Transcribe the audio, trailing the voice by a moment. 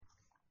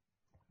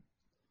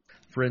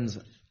Friends,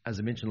 as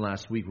I mentioned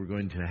last week, we're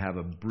going to have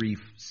a brief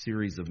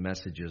series of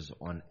messages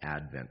on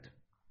Advent,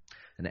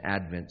 an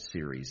Advent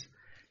series.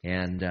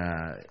 And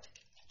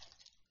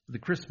the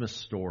Christmas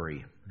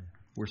story,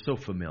 we're so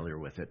familiar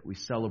with it. We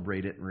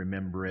celebrate it and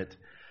remember it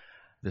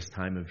this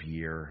time of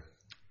year.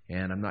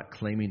 And I'm not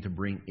claiming to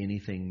bring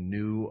anything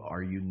new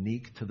or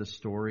unique to the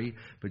story,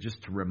 but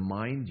just to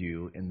remind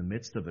you in the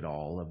midst of it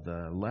all of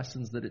the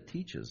lessons that it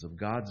teaches of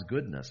God's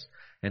goodness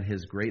and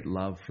His great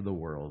love for the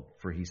world,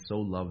 for He so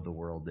loved the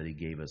world that He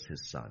gave us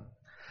His Son.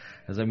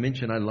 As I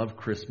mentioned, I love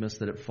Christmas,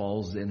 that it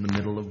falls in the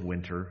middle of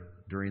winter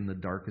during the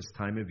darkest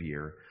time of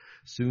year.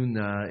 Soon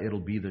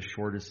it'll be the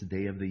shortest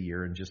day of the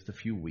year in just a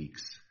few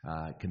weeks.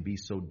 It can be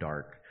so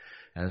dark.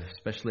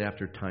 Especially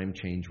after time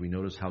change, we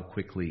notice how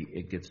quickly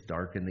it gets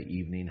dark in the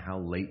evening, how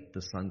late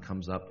the sun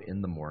comes up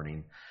in the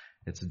morning.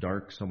 It's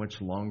dark so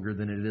much longer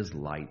than it is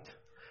light.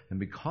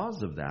 And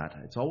because of that,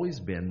 it's always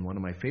been one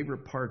of my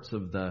favorite parts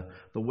of the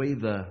way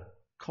the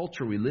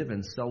culture we live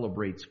in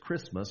celebrates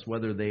Christmas,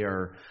 whether they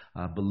are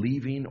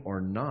believing or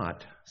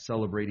not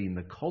celebrating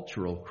the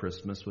cultural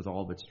Christmas with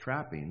all of its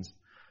trappings.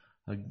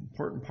 An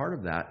important part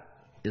of that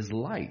is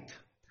light.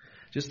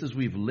 Just as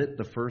we've lit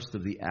the first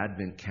of the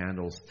Advent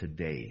candles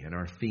today, and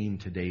our theme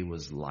today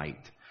was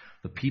light,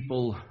 the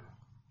people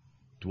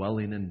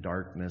dwelling in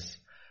darkness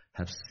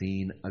have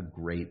seen a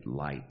great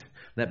light.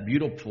 That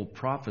beautiful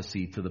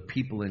prophecy to the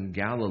people in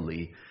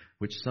Galilee,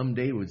 which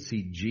someday would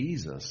see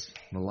Jesus,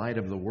 the light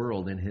of the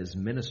world, in His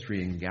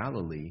ministry in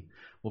Galilee.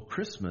 Well,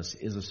 Christmas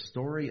is a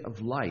story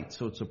of light,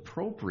 so it's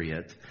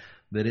appropriate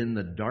that in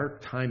the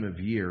dark time of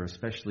year,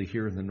 especially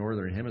here in the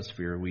Northern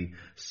Hemisphere, we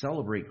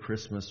celebrate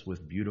Christmas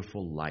with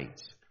beautiful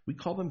lights. We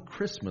call them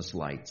Christmas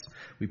lights.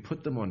 We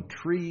put them on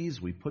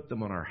trees. We put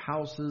them on our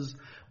houses.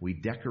 We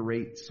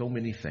decorate so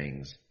many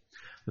things.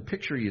 The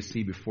picture you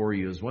see before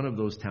you is one of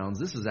those towns.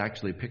 This is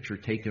actually a picture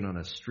taken on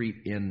a street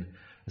in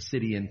a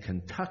city in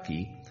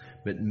Kentucky,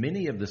 but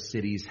many of the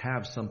cities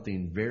have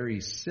something very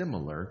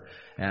similar,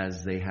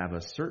 as they have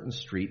a certain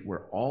street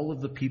where all of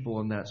the people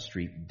on that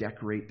street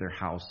decorate their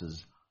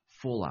houses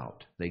full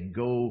out. They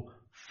go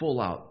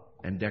full out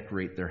and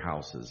decorate their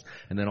houses.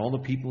 And then all the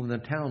people in the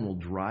town will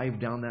drive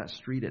down that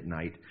street at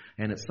night.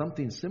 And it's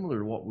something similar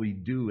to what we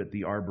do at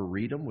the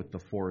Arboretum with the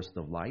Forest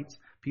of Lights.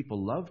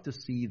 People love to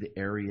see the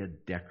area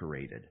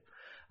decorated.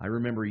 I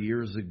remember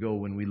years ago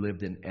when we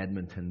lived in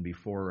Edmonton,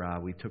 before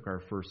we took our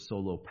first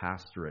solo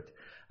pastorate,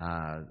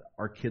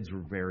 our kids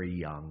were very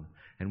young,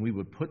 and we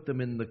would put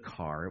them in the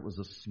car. It was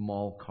a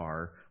small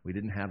car. We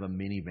didn't have a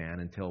minivan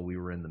until we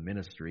were in the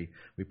ministry.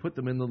 We put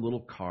them in the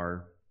little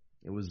car.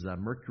 It was a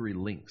Mercury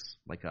Lynx,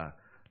 like a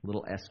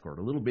little Escort,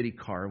 a little bitty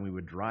car, and we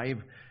would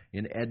drive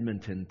in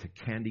Edmonton to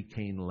Candy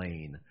Cane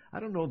Lane. I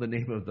don't know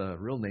the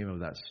real name of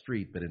that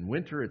street, but in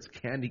winter it's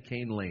Candy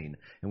Cane Lane.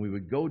 And we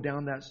would go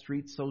down that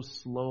street so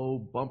slow,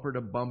 bumper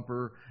to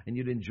bumper, and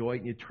you'd enjoy it,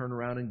 and you'd turn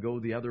around and go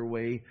the other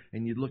way,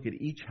 and you'd look at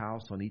each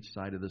house on each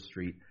side of the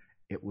street.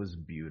 It was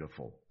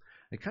beautiful.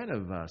 It kind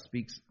of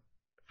speaks.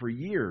 For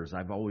years,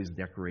 I've always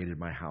decorated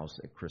my house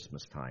at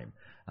Christmas time.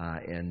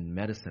 In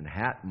Medicine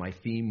Hat, my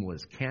theme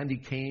was candy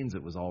canes.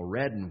 It was all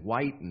red and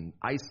white and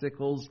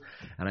icicles.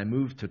 And I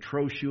moved to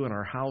Trochu, and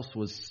our house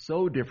was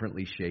so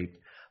differently shaped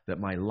that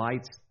my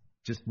lights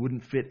just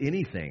wouldn't fit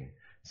anything.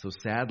 So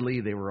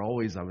sadly,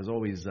 I was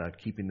always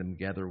keeping them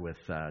together with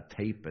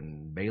tape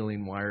and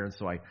baling wire. And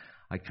so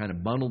I kind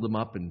of bundled them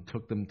up and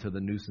took them to the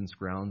nuisance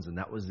grounds, and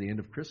that was the end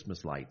of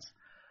Christmas lights.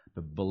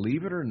 But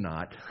believe it or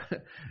not,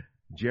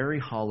 Jerry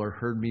Holler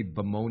heard me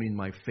bemoaning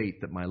my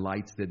fate that my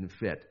lights didn't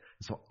fit.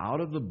 So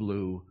out of the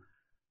blue,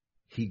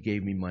 he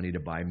gave me money to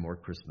buy more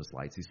Christmas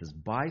lights. He says,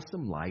 buy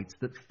some lights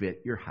that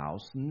fit your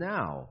house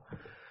now.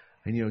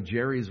 And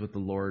Jerry's with the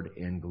Lord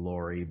in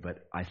glory,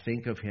 but I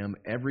think of him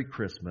every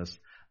Christmas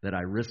that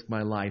I risk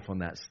my life on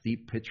that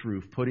steep pitch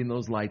roof, putting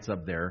those lights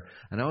up there.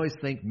 And I always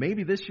think,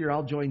 maybe this year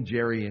I'll join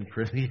Jerry and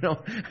Chris,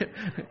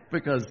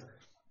 because...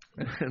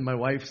 And my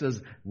wife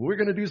says, we're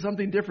going to do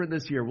something different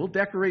this year. We'll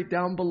decorate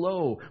down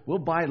below. We'll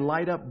buy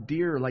light-up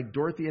deer like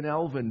Dorothy and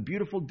Elvin,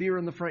 beautiful deer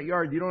in the front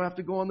yard. You don't have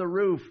to go on the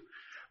roof.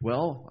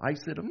 Well, I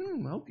said,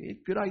 okay,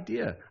 good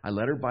idea. I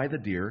let her buy the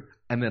deer,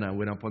 and then I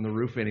went up on the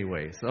roof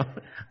anyway. So I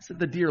said,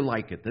 the deer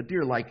like it. The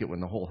deer like it when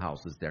the whole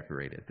house is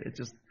decorated.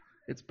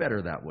 It's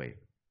better that way.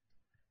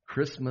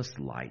 Christmas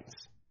lights.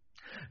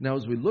 Now,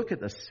 as we look at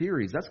the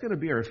series, that's going to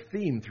be our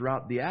theme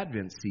throughout the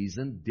Advent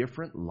season,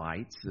 different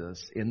lights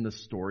in the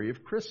story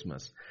of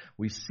Christmas.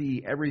 We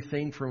see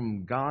everything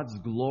from God's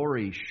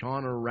glory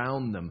shone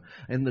around them.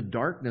 In the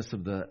darkness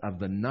of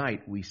the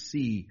night, we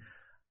see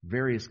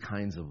various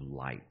kinds of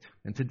light.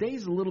 And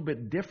today's a little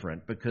bit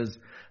different because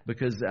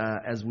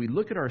as we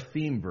look at our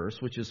theme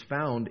verse, which is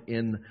found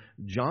in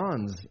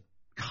John's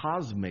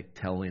cosmic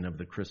telling of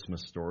the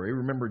Christmas story.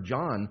 Remember,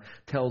 John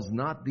tells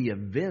not the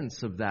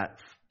events of that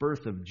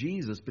birth of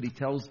Jesus, but he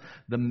tells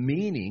the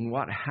meaning,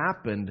 what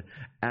happened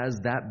as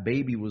that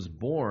baby was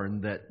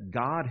born, that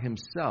God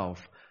Himself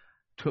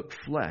took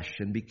flesh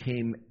and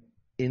became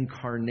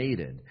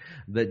incarnated,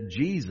 that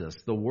Jesus,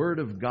 the Word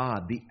of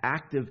God, the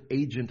active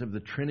agent of the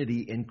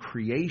Trinity in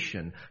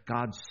creation,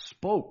 God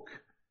spoke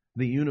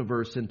the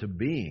universe into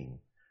being.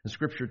 And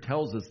Scripture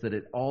tells us that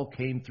it all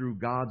came through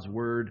God's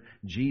Word,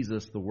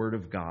 Jesus, the Word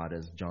of God,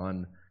 as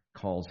John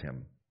calls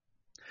him.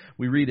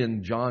 We read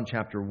in John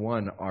chapter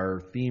 1,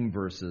 our theme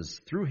verses,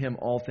 "Through him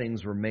all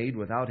things were made.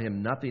 Without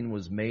him nothing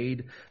was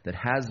made that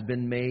has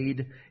been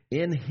made.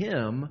 In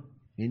him,"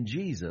 in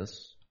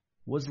Jesus,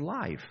 "was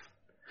life.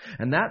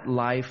 And that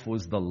life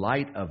was the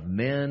light of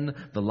men.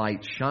 The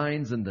light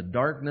shines in the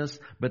darkness,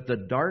 but the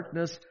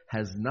darkness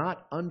has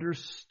not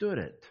understood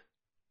it,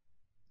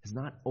 has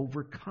not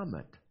overcome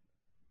it."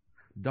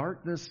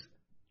 Darkness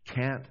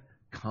can't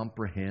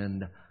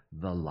comprehend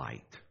the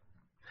light.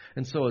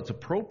 And so it's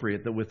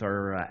appropriate that with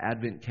our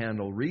Advent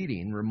candle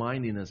reading,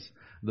 reminding us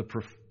the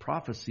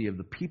prophecy of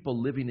the people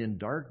living in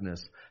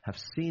darkness have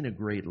seen a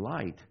great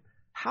light,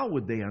 how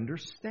would they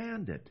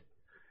understand it?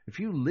 If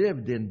you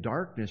lived in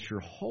darkness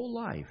your whole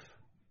life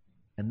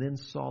and then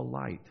saw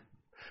light,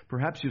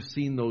 perhaps you've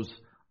seen those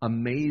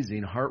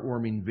amazing,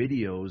 heartwarming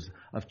videos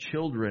of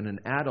children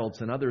and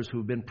adults and others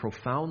who've been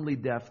profoundly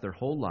deaf their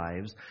whole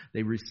lives.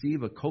 They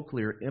receive a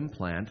cochlear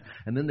implant,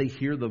 and then they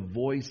hear the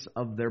voice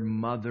of their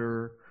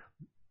mother,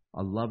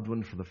 a loved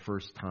one, for the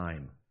first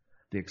time.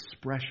 The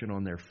expression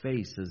on their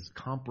face is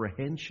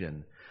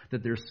comprehension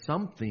that there's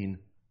something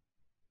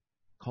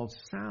called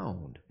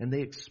sound, and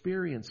they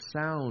experience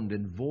sound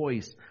and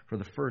voice for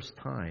the first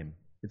time.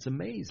 It's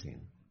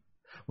amazing.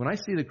 When I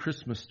see the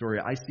Christmas story,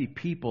 I see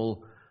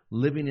people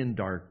living in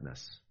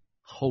darkness,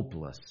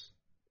 hopeless,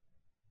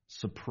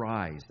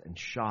 surprised and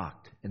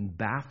shocked and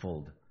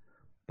baffled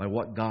by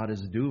what God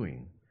is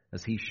doing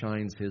as He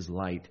shines His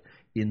light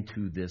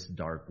into this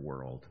dark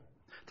world.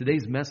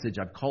 Today's message,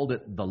 I've called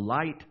it the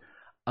light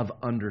of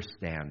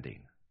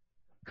understanding.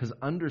 Because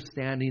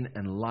understanding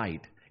and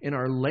light, in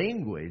our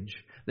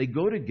language, they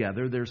go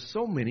together. There's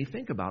so many,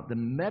 think about the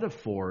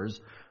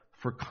metaphors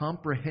for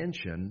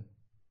comprehension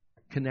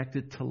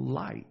connected to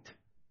light.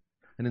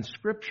 And in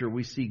Scripture,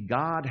 we see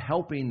God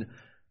helping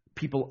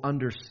people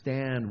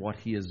understand what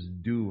He is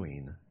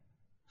doing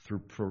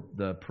through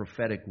the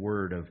prophetic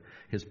word of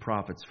His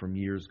prophets from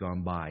years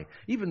gone by.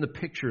 Even the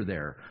picture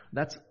there,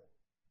 that's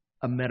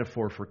a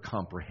metaphor for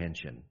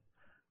comprehension.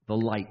 The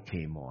light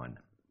came on.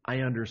 I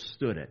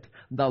understood it.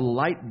 The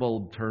light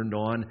bulb turned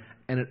on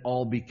and it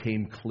all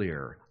became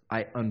clear.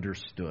 I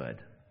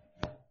understood.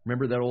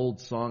 Remember that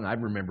old song? I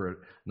remember it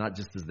not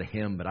just as the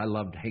hymn, but I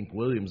loved Hank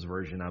Williams'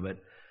 version of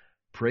it.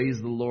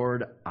 "Praise the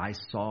Lord, I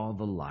saw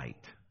the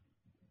light.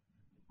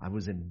 I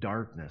was in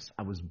darkness.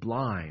 I was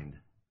blind.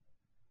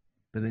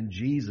 But then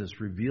Jesus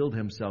revealed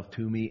Himself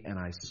to me and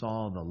I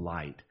saw the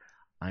light.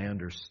 I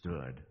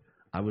understood.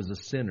 I was a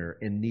sinner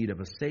in need of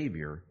a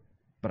Savior,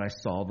 but I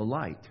saw the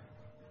light."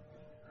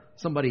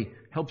 Somebody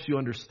helps you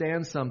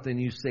understand something,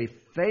 you say,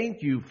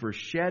 "Thank you for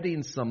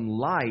shedding some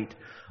light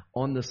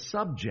on the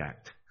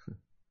subject."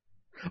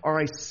 Or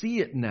I see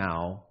it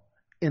now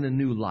in a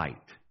new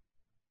light.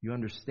 You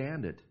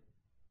understand it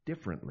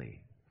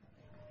differently.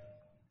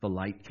 The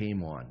light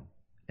came on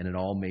and it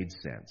all made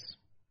sense.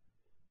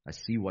 I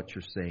see what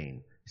you're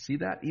saying. See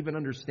that? Even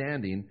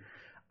understanding,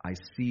 I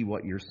see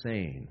what you're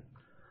saying.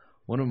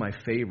 One of my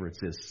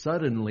favorites is,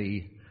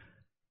 "Suddenly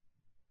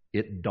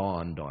it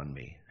dawned on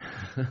me."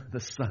 The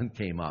sun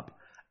came up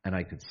and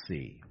I could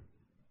see.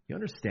 You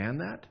understand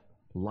that?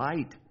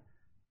 Light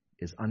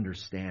is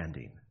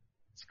understanding.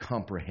 It's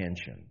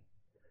comprehension.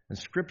 And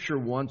Scripture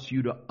wants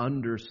you to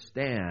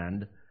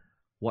understand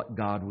what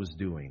God was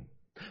doing.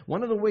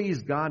 One of the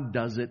ways God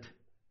does it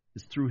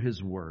is through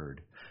His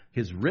Word.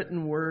 His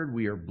written Word.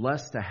 We are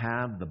blessed to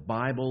have the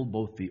Bible,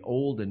 both the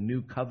Old and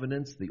New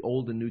Covenants, the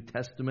Old and New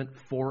Testament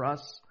for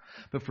us.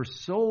 But for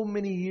so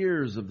many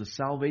years of the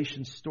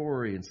salvation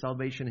story and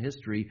salvation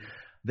history,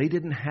 they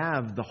didn't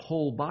have the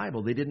whole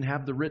Bible. They didn't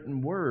have the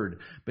written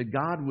Word. But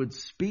God would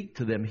speak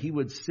to them. He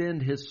would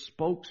send His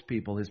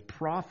spokespeople, His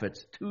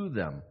prophets, to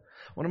them.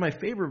 One of my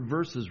favorite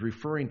verses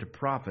referring to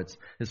prophets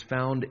is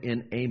found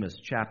in Amos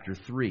chapter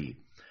 3.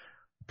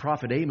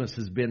 Prophet Amos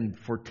has been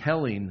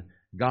foretelling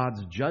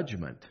God's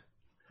judgment.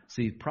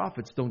 See,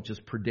 prophets don't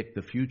just predict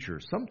the future.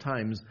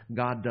 Sometimes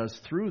God does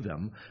through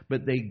them,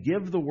 but they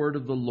give the word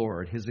of the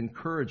Lord, His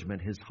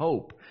encouragement, His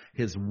hope,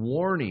 His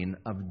warning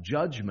of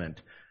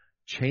judgment.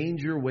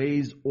 Change your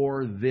ways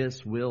or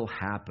this will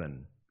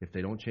happen. If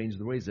they don't change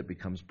their ways, it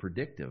becomes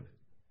predictive.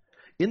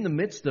 In the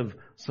midst of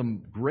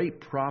some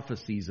great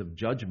prophecies of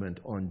judgment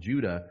on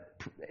Judah,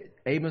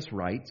 Amos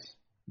writes,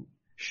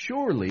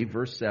 "Surely,"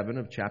 verse 7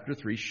 of chapter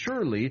 3,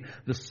 "surely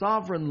the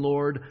sovereign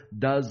Lord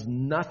does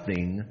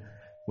nothing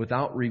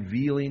without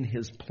revealing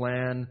His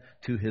plan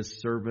to His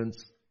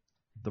servants,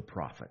 the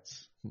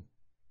prophets."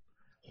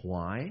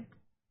 Why?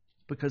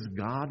 Because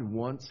God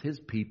wants His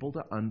people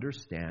to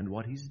understand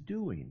what He's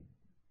doing.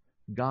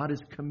 God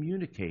is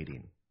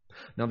communicating.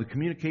 Now, the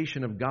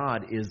communication of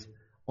God is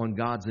on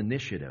God's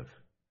initiative.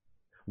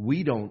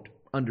 We don't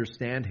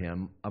understand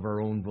Him of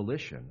our own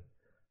volition.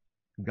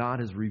 God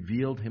has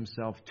revealed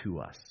Himself to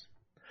us.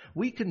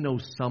 We can know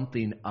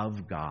something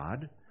of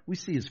God. We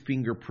see His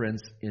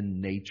fingerprints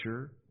in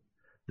nature,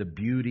 the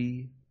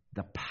beauty,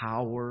 the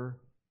power,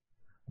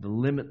 the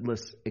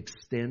limitless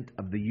extent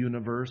of the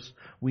universe.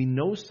 We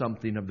know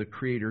something of the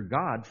Creator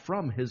God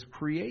from His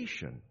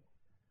creation.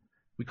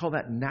 We call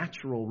that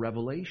natural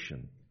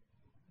revelation.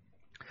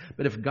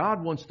 But if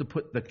God wants to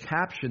put the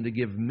caption to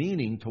give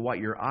meaning to what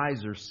your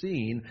eyes are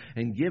seeing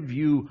and give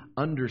you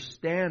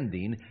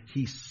understanding,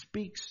 He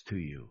speaks to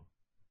you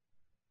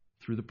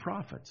through the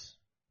prophets.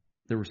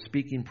 There were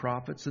speaking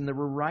prophets and there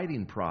were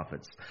writing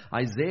prophets.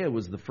 Isaiah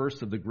was the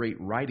first of the great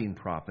writing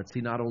prophets.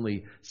 He not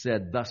only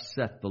said, "Thus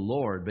saith the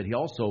Lord," but he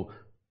also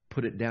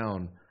put it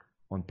down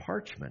on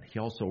parchment. He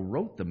also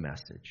wrote the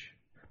message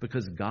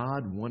because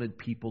God wanted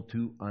people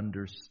to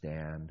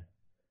understand.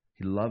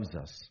 He loves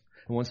us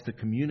and wants to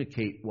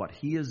communicate what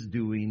He is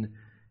doing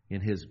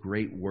in His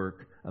great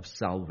work of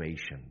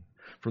salvation.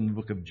 From the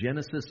book of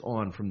Genesis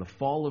on, from the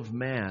fall of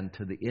man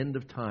to the end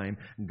of time,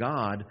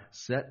 God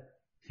set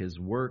His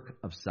work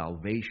of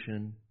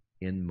salvation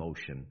in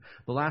motion.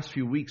 The last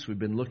few weeks we've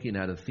been looking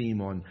at a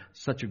theme on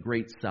such a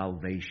great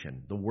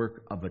salvation, the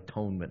work of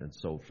atonement and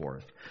so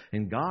forth.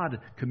 And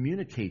God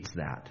communicates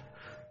that.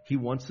 He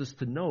wants us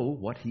to know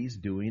what He's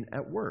doing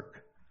at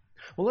work.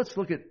 Well, let's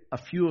look at a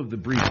few of the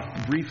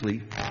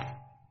briefly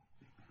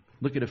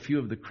look at a few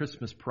of the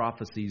Christmas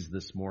prophecies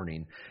this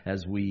morning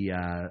as we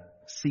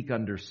seek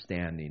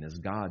understanding, as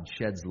God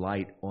sheds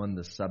light on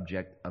the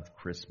subject of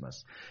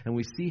Christmas. And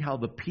we see how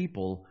the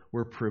people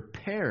were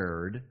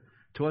prepared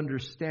to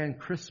understand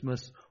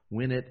Christmas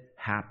when it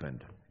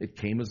happened. It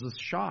came as a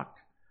shock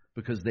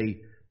because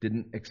they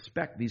didn't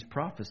expect these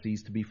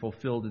prophecies to be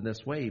fulfilled in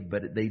this way,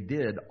 but they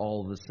did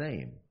all the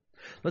same.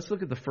 Let's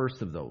look at the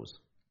first of those,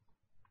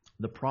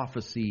 the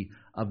prophecy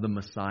of the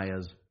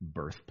Messiah's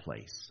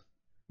birthplace.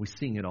 We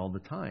sing it all the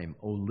time.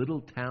 "O little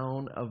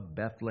town of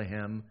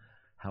Bethlehem,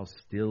 how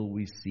still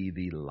we see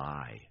thee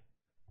lie."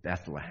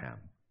 Bethlehem.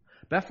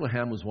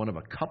 Bethlehem was one of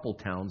a couple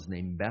towns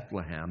named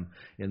Bethlehem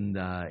in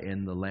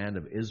the land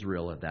of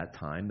Israel at that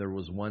time. There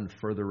was one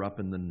further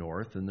up in the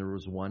north, and there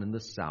was one in the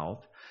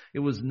south. It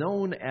was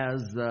known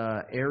as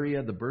the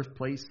area, the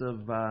birthplace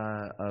of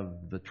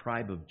the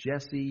tribe of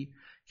Jesse.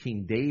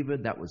 King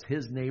David, that was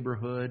his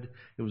neighborhood.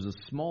 It was a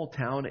small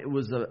town. It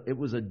was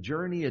a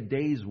journey, a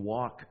day's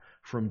walk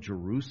from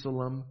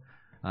Jerusalem.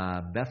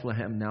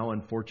 Bethlehem now,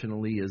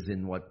 unfortunately, is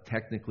in what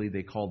technically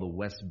they call the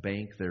West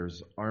Bank.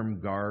 There's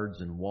armed guards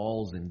and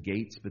walls and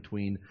gates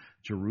between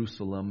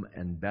Jerusalem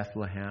and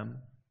Bethlehem.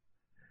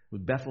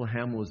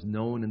 Bethlehem was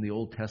known in the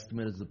Old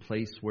Testament as the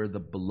place where the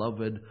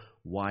beloved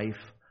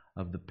wife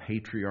of the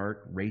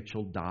patriarch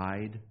Rachel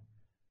died.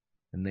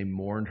 And they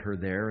mourned her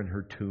there in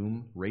her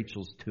tomb.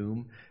 Rachel's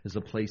tomb is a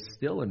place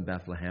still in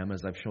Bethlehem,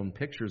 as I've shown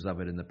pictures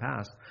of it in the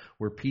past,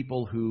 where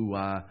people who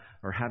are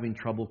having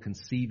trouble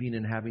conceiving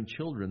and having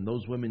children,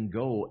 those women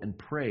go and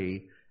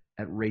pray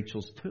at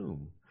Rachel's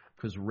tomb.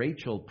 Because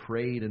Rachel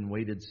prayed and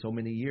waited so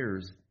many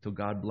years till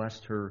God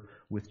blessed her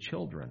with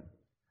children.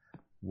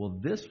 Well,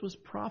 this was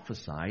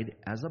prophesied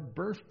as a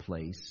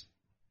birthplace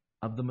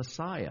of the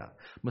Messiah.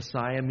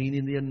 Messiah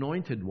meaning the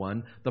anointed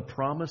one, the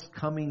promised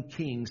coming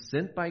king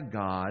sent by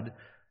God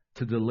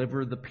to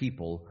deliver the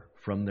people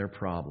from their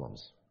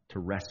problems, to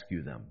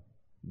rescue them.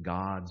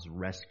 God's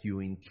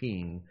rescuing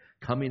king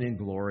coming in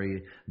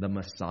glory, the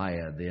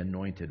Messiah, the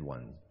anointed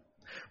one.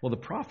 Well, the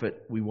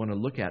prophet we want to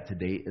look at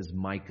today is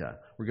Micah.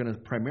 We're going to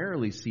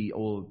primarily see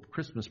old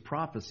Christmas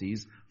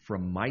prophecies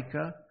from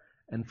Micah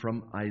and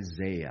from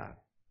Isaiah.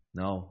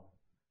 Now,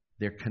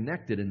 they're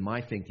connected in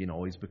my thinking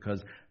always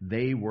because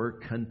they were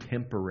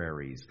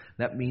contemporaries.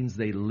 That means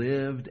they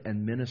lived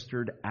and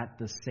ministered at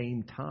the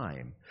same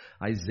time.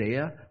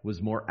 Isaiah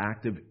was more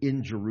active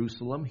in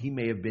Jerusalem. He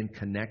may have been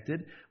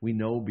connected. We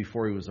know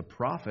before he was a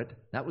prophet,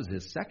 that was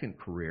his second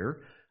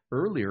career.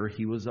 Earlier,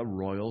 he was a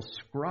royal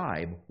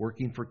scribe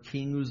working for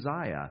King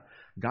Uzziah.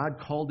 God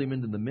called him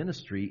into the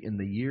ministry in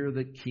the year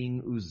that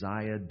King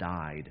Uzziah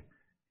died.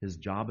 His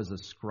job as a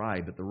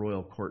scribe at the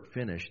royal court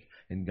finished,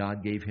 and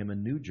God gave him a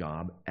new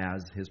job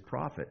as his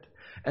prophet.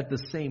 At the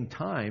same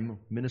time,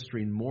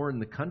 ministering more in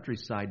the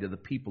countryside to the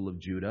people of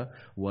Judah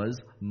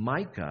was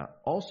Micah,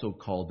 also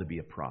called to be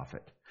a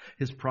prophet.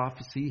 His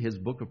prophecy, his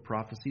book of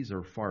prophecies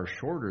are far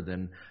shorter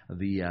than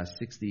the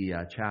 60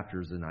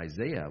 chapters in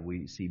Isaiah.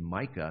 We see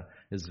Micah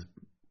is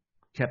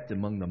kept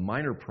among the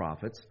minor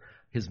prophets.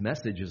 His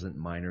message isn't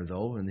minor,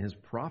 though, and his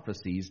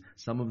prophecies,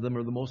 some of them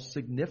are the most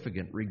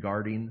significant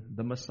regarding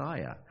the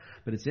Messiah.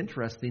 But it's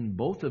interesting,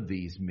 both of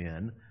these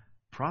men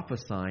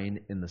prophesying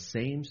in the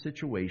same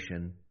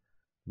situation,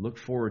 look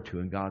forward to,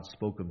 and God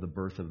spoke of the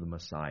birth of the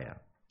Messiah.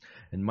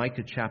 In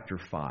Micah chapter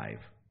 5,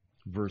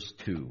 verse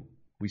 2,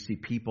 we see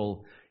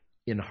people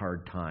in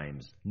hard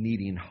times,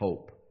 needing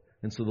hope.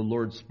 And so the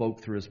Lord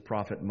spoke through his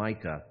prophet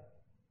Micah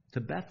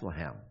to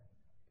Bethlehem.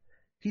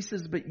 He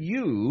says, "But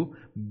you,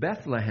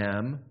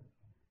 Bethlehem,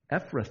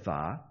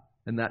 Ephrathah,"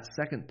 and that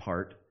second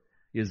part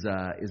is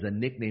a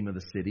nickname of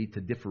the city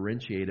to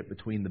differentiate it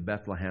between the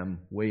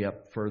Bethlehem way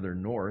up further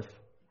north.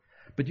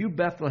 "But you,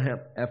 Bethlehem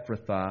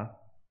Ephrathah,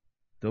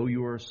 though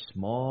you are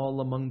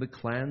small among the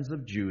clans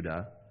of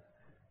Judah,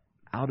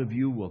 out of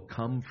you will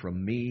come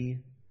from me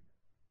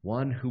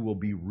one who will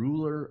be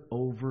ruler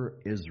over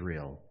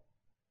Israel,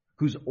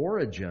 whose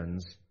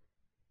origins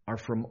are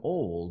from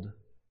old,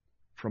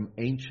 from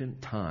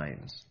ancient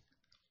times.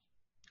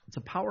 It's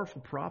a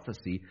powerful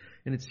prophecy,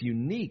 and it's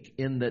unique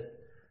in that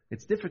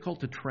it's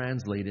difficult to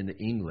translate into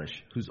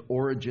English, whose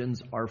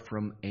origins are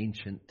from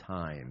ancient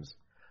times.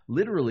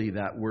 Literally,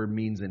 that word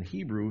means in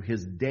Hebrew,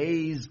 his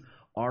days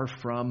are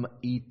from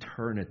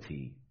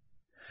eternity.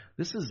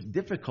 This is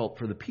difficult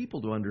for the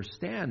people to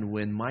understand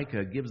when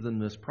Micah gives them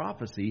this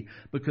prophecy,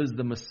 because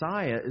the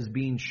Messiah is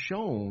being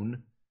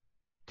shown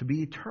to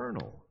be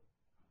eternal.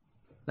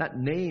 That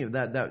name,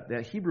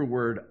 that Hebrew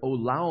word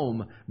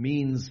olam,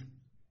 means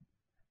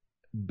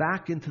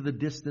back into the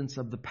distance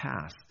of the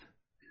past.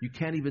 You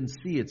can't even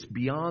see. It's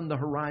beyond the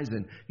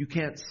horizon. You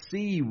can't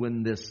see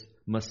when this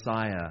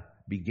Messiah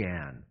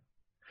began.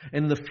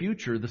 And in the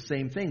future, the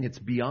same thing. It's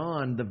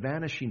beyond the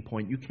vanishing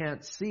point. You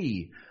can't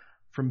see.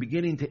 From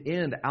beginning to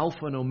end,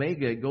 Alpha and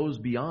Omega, it goes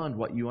beyond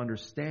what you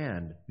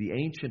understand. The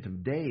Ancient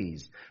of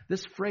Days.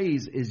 This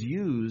phrase is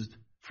used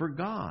for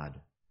God.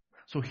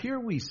 So here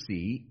we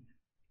see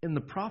in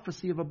the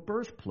prophecy of a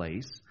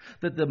birthplace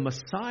that the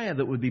Messiah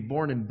that would be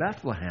born in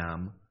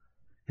Bethlehem,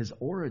 his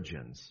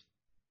origins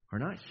are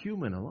not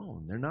human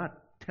alone. They're not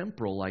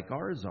temporal like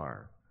ours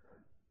are.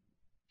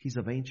 He's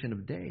of Ancient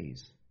of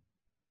Days.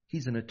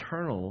 He's an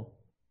eternal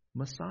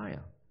Messiah.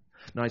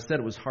 Now, I said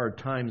it was hard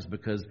times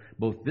because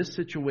both this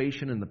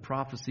situation and the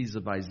prophecies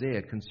of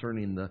Isaiah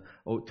concerning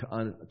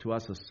to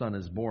us a son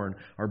is born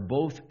are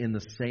both in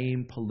the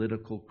same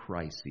political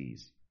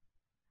crises.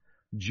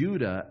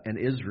 Judah and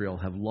Israel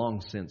have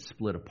long since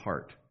split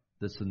apart.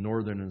 That's the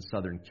northern and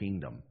southern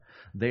kingdom.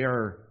 They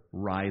are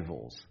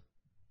rivals,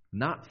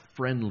 not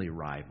friendly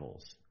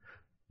rivals.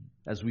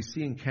 As we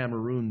see in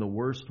Cameroon, the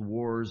worst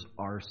wars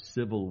are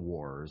civil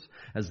wars.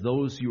 As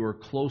those you are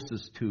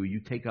closest to, you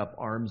take up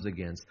arms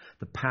against.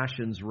 The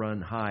passions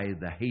run high,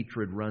 the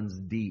hatred runs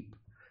deep.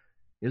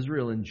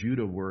 Israel and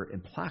Judah were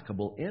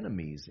implacable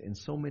enemies in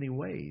so many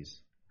ways.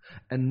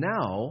 And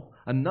now,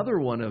 another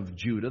one of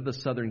Judah, the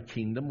southern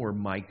kingdom, where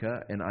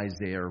Micah and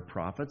Isaiah are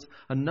prophets,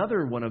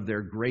 another one of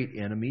their great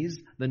enemies,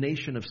 the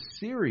nation of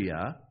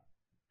Syria,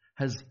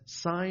 has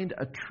signed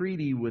a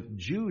treaty with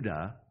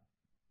Judah,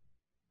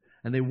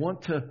 and they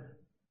want to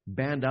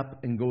band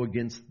up and go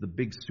against the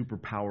big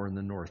superpower in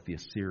the north, the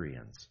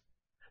Assyrians.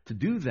 To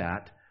do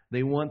that,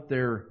 they want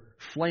their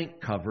flank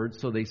covered,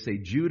 so they say,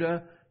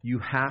 Judah, you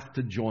have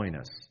to join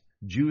us.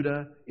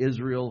 Judah,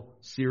 Israel,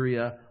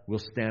 Syria will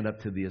stand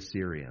up to the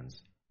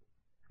Assyrians.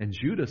 And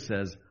Judah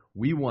says,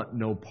 we want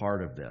no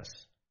part of this.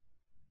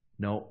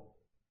 No,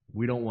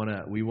 we don't want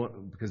to,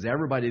 because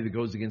everybody that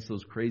goes against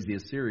those crazy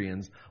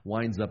Assyrians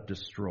winds up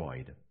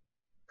destroyed.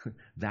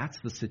 That's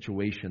the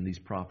situation these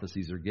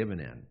prophecies are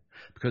given in.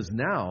 Because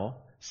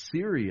now,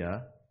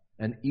 Syria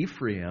and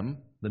Ephraim,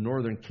 the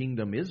northern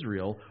kingdom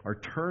Israel, are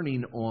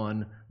turning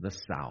on the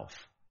south.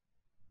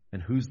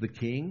 And who's the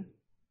king?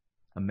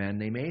 A man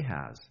named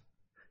Ahaz.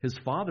 His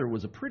father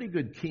was a pretty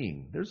good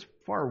king. There's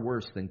far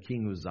worse than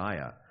King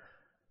Uzziah.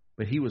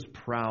 But he was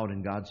proud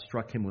and God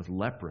struck him with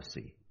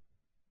leprosy.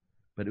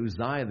 But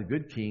Uzziah, the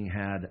good king,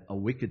 had a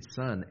wicked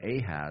son,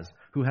 Ahaz,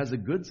 who has a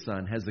good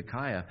son,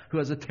 Hezekiah, who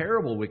has a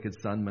terrible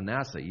wicked son,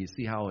 Manasseh. You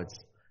see how it's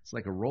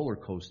like a roller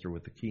coaster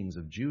with the kings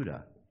of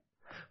Judah.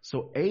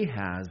 So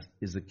Ahaz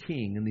is a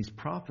king, and these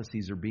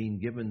prophecies are being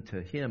given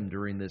to him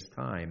during this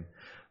time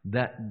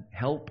that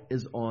help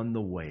is on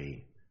the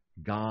way.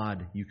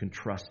 God, you can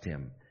trust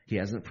him. He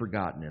hasn't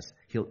forgotten us.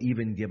 He'll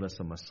even give us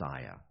a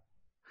Messiah.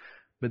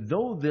 But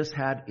though this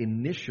had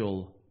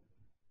initial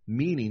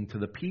meaning to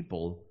the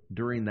people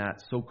during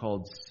that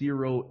so-called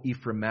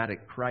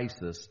Syro-Ephraimitic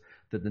crisis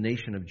that the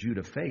nation of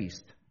Judah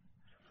faced,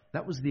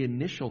 that was the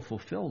initial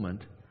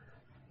fulfillment.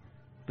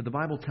 But the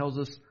Bible tells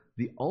us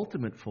the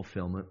ultimate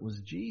fulfillment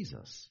was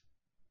Jesus.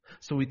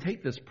 So we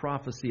take this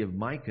prophecy of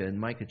Micah in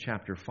Micah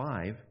chapter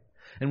 5,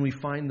 and we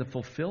find the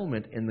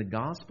fulfillment in the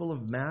Gospel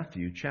of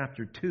Matthew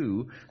chapter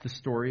 2, the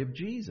story of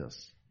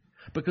Jesus.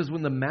 Because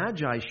when the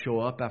Magi show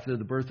up after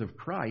the birth of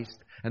Christ,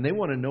 and they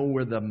want to know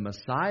where the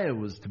Messiah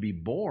was to be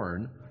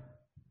born,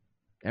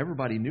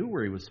 everybody knew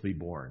where he was to be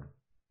born.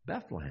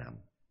 Bethlehem.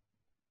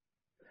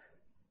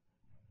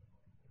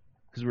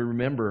 Because we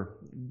remember,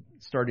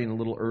 starting a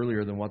little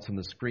earlier than what's on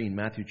the screen,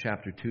 Matthew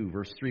chapter 2,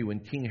 verse 3, when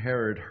King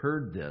Herod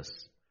heard this,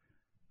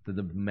 that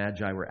the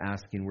Magi were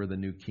asking where the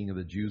new king of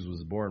the Jews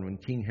was born. When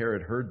King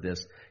Herod heard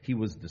this, he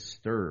was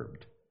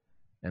disturbed,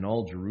 and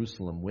all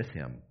Jerusalem with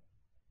him.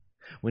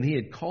 When he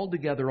had called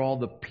together all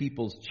the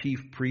people's chief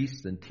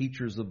priests and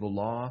teachers of the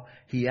law,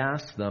 he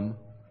asked them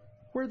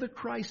where the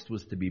Christ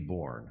was to be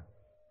born.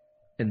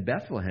 In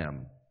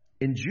Bethlehem.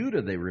 In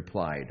Judah, they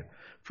replied,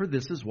 for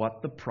this is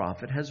what the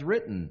prophet has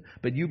written.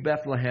 But you,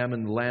 Bethlehem,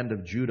 in the land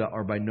of Judah,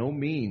 are by no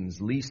means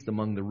least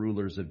among the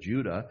rulers of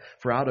Judah,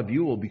 for out of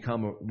you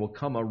will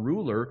come a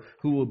ruler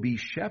who will be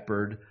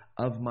shepherd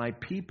of my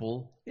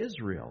people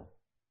Israel.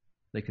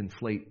 They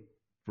conflate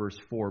verse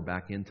 4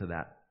 back into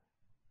that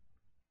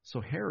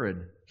So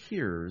Herod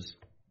hears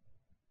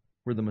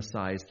where the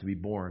Messiah is to be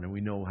born, and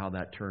we know how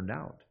that turned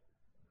out.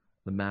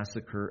 The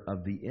massacre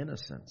of the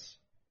innocents.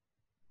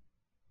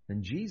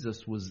 And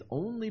Jesus was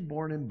only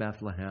born in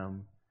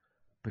Bethlehem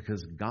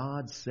because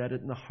God set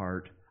it in the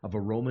heart of a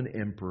Roman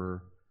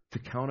emperor to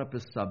count up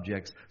his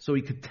subjects so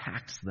he could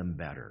tax them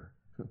better.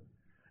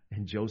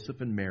 And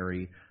Joseph and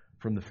Mary,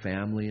 from the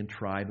family and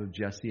tribe of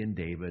Jesse and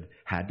David,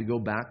 had to go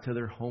back to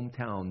their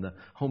hometown, the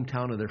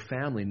hometown of their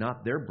family,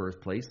 not their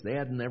birthplace. They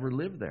had never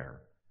lived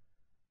there.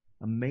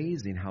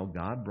 Amazing how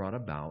God brought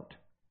about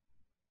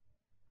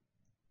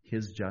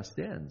His just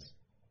ends.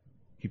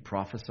 He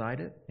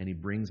prophesied it, and He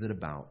brings it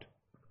about.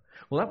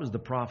 Well, that was the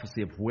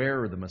prophecy of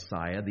where the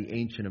Messiah, the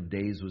Ancient of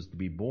Days, was to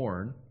be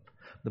born.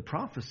 The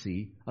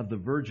prophecy of the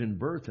virgin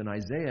birth in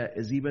Isaiah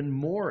is even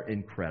more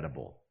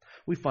incredible.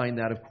 We find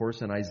that, of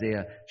course, in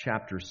Isaiah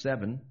chapter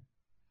 7,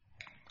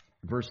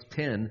 verse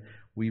 10,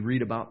 we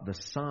read about the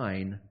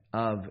sign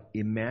of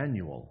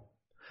Emmanuel.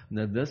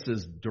 Now, this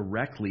is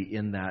directly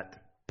in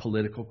that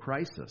political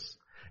crisis.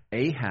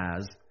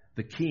 Ahaz,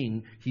 the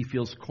king, he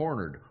feels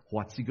cornered.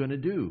 What's he going to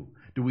do?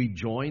 Do we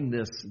join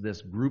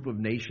this group of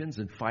nations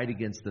and fight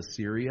against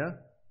Assyria?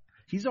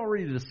 He's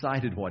already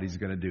decided what he's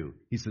going to do.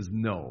 He says,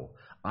 no,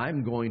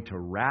 I'm going to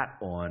rat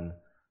on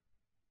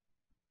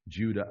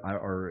Judah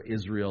or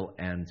Israel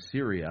and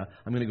Syria.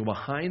 I'm going to go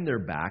behind their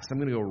backs. I'm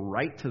going to go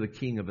right to the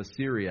king of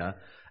Assyria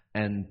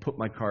and put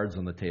my cards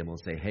on the table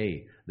and say,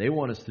 hey, they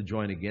want us to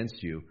join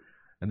against you,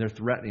 and they're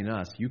threatening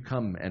us. You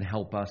come and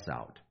help us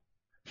out.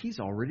 He's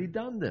already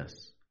done this.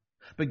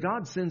 But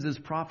God sends His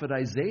prophet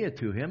Isaiah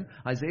to him.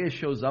 Isaiah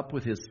shows up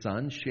with his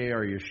son,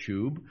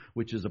 Shear-Yashub,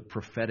 which is a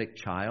prophetic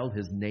child.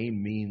 His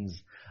name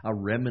means a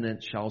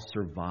remnant shall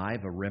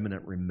survive, a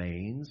remnant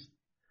remains.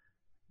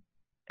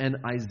 And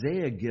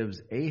Isaiah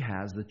gives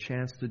Ahaz the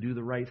chance to do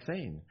the right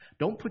thing.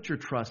 Don't put your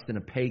trust in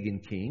a pagan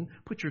king.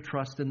 Put your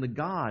trust in the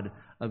God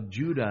of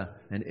Judah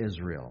and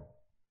Israel,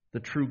 the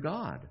true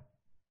God.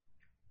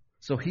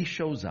 So he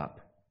shows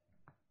up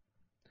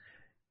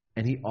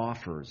and he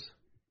offers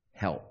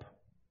help.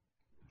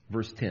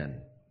 Verse 10,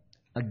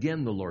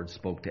 again the Lord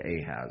spoke to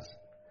Ahaz.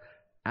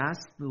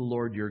 Ask the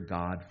Lord your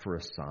God for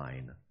a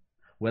sign,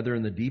 whether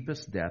in the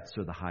deepest depths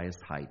or the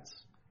highest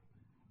heights.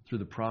 Through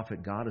the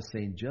prophet, God is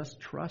saying, just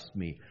trust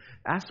me.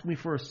 Ask me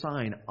for a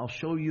sign. I'll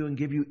show you and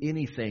give you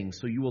anything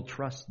so you will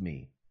trust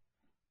me.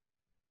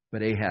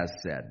 But Ahaz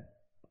said,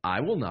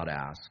 I will not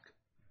ask.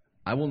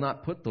 I will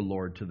not put the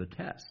Lord to the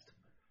test.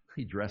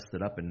 He dressed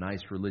it up in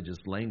nice religious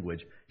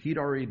language. He'd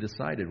already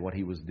decided what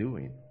he was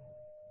doing.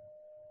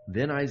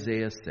 Then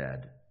Isaiah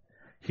said,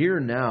 hear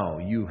now,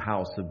 you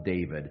house of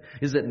David.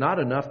 Is it not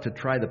enough to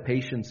try the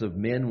patience of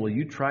men? Will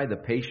you try the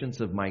patience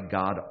of my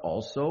God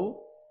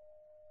also?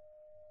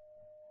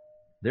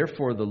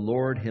 Therefore the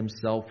Lord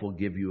Himself will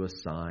give you a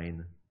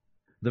sign.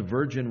 The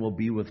virgin will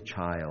be with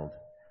child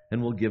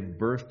and will give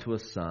birth to a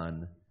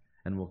son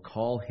and will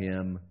call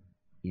him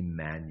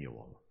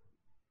Emmanuel.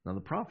 Now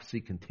the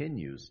prophecy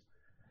continues,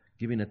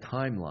 giving a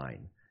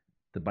timeline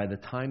that by the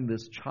time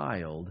this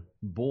child,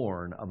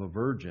 born of a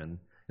virgin,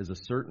 is a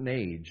certain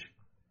age,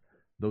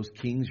 those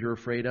kings you're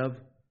afraid of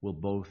will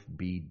both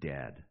be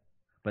dead.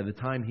 By the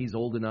time he's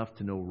old enough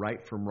to know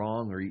right from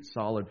wrong or eat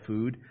solid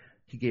food,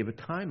 He gave a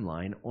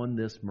timeline on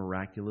this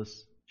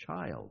miraculous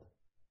child.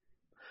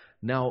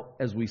 Now,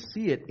 as we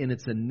see it in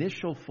its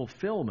initial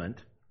fulfillment,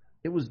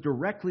 it was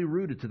directly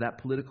rooted to that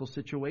political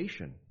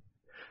situation.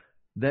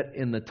 That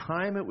in the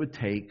time it would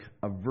take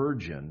a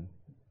virgin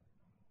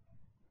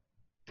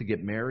to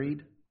get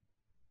married,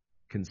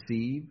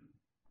 conceive,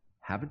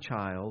 have a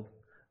child,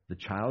 the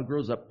child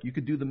grows up, you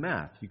could do the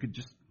math. You could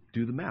just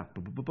do the math.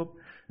 And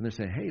they're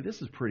saying, hey,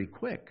 this is pretty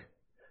quick.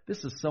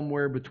 This is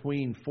somewhere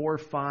between 4 or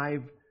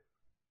 5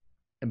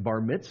 and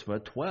bar mitzvah,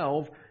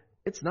 12,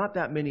 it's not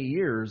that many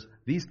years.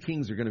 These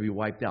kings are going to be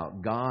wiped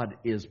out. God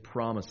is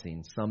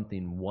promising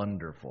something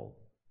wonderful.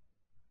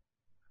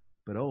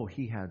 But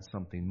He had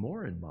something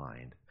more in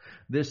mind.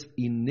 This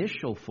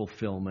initial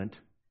fulfillment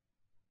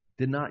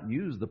did not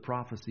use the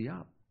prophecy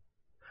up.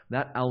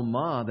 That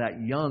Alma,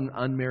 that young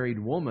unmarried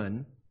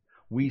woman,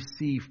 we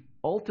see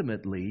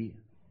ultimately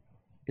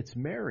it's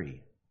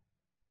Mary,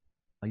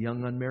 a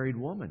young unmarried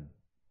woman.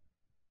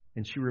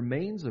 And she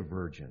remains a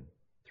virgin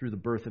through the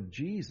birth of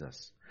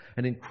Jesus.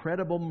 An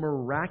incredible,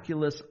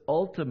 miraculous,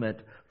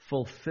 ultimate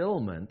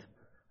fulfillment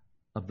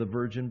of the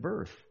virgin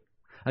birth.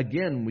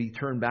 Again, we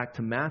turn back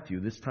to Matthew.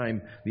 This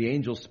time, the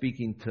angel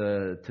speaking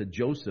to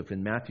Joseph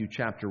in Matthew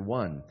chapter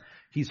 1.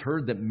 He's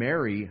heard that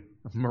Mary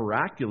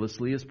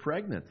miraculously is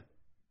pregnant.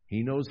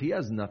 He knows he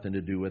has nothing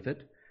to do with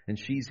it, and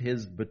she's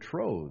his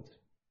betrothed.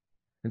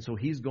 And so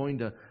he's going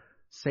to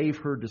save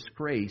her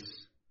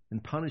disgrace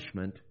and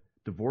punishment,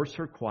 divorce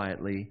her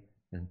quietly,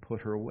 and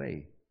put her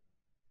away.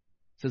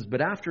 It says,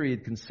 but after he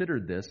had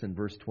considered this, in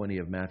verse 20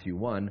 of Matthew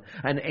 1,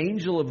 an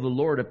angel of the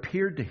Lord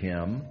appeared to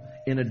him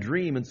in a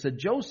dream and said,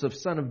 Joseph,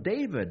 son of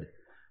David,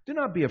 do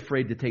not be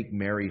afraid to take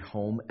Mary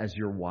home as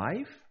your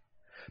wife,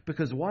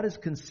 because what is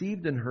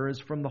conceived in her is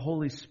from the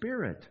Holy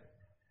Spirit.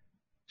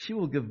 She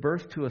will give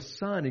birth to a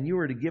son, and you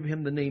are to give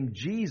him the name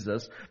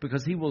Jesus,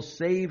 because he will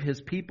save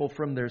his people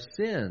from their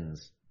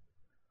sins.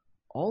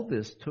 All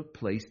this took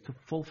place to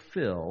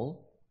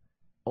fulfill,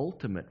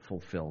 ultimate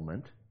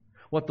fulfillment,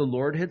 what the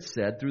Lord had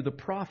said through the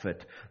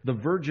prophet. The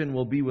virgin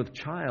will be with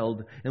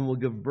child and will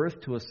give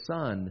birth to a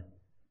son,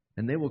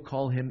 and they will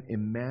call him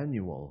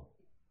Emmanuel,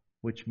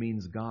 which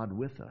means God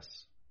with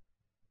us.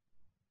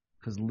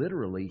 Because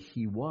literally,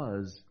 he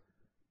was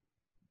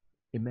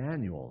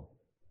Emmanuel,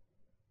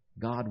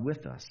 God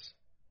with us.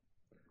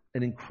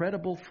 An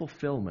incredible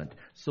fulfillment,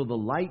 so the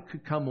light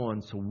could come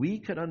on, so we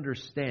could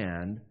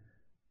understand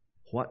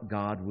what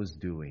God was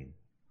doing.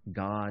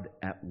 God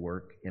at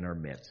work in our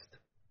midst.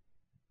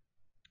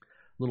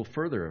 A little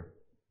further,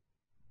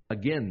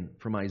 again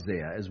from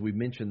Isaiah, as we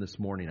mentioned this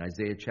morning,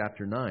 Isaiah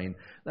chapter 9,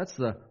 that's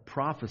the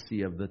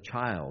prophecy of the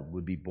child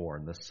would be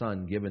born, the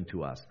son given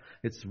to us.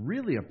 It's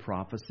really a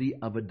prophecy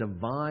of a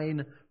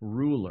divine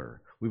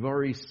ruler. We've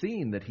already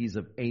seen that he's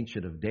of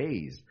Ancient of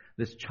Days.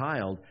 This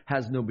child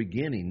has no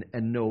beginning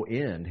and no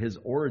end. His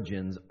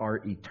origins are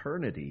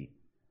eternity.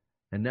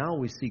 And now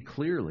we see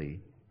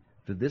clearly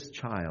that this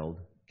child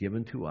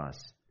given to us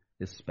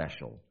is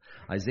special.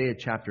 Isaiah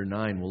chapter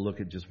 9, we'll look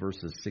at just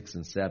verses 6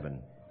 and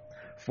 7.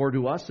 For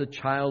to us a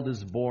child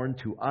is born,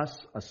 to us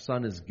a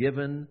son is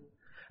given,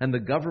 and the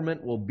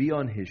government will be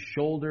on his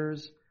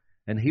shoulders,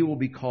 and he will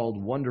be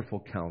called Wonderful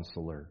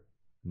Counselor,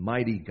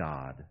 Mighty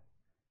God,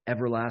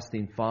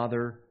 Everlasting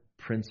Father,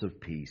 Prince of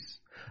Peace.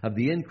 Of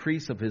the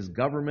increase of his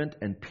government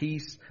and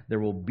peace there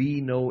will be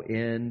no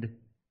end.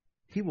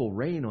 He will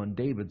reign on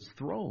David's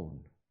throne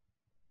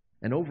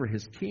and over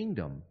his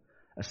kingdom,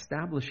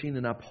 establishing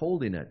and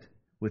upholding it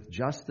with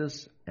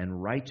justice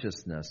and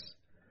righteousness.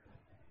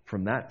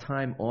 From that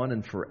time on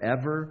and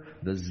forever,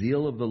 the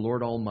zeal of the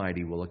Lord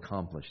Almighty will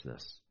accomplish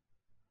this.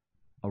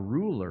 A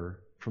ruler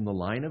from the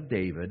line of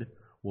David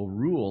will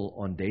rule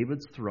on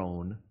David's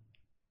throne,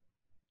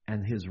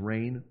 and his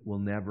reign will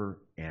never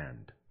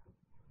end.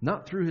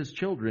 Not through his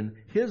children,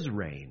 his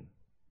reign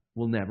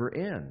will never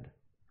end.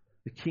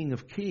 The King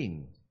of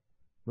Kings,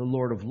 the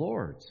Lord of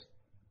Lords.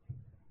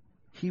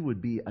 He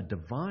would be a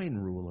divine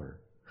ruler.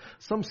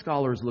 Some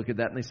scholars look at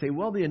that and they say,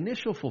 well, the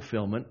initial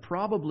fulfillment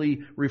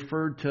probably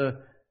referred to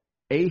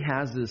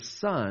Ahaz's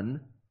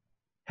son,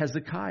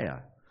 Hezekiah,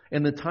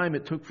 and the time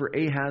it took for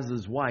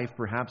Ahaz's wife,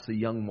 perhaps a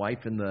young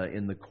wife in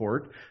the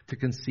court, to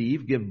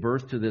conceive, give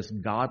birth to this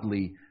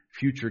godly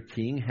future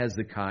king,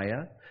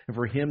 Hezekiah, and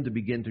for him to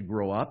begin to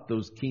grow up.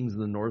 Those kings in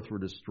the north were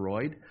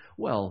destroyed.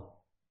 Well,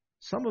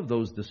 some of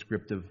those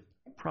descriptive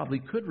probably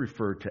could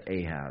refer to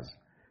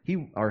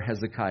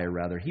Hezekiah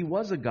rather. He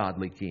was a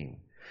godly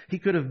king. He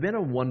could have been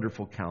a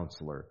wonderful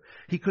counselor.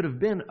 He could have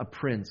been a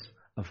prince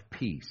of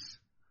peace.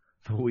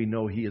 Though we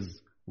know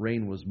his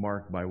reign was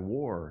marked by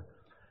war,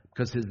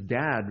 because his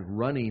dad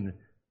running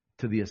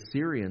to the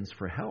Assyrians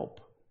for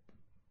help.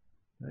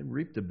 They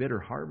reaped a bitter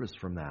harvest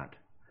from that.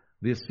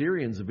 The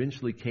Assyrians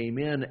eventually came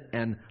in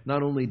and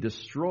not only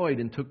destroyed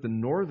and took the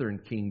northern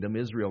kingdom,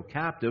 Israel,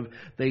 captive,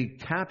 they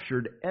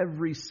captured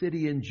every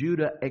city in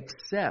Judah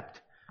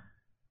except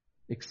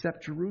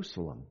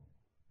Jerusalem.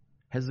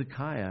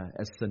 Hezekiah,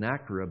 as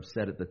Sennacherib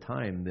said at the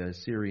time, the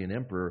Assyrian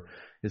emperor,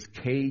 is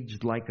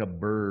caged like a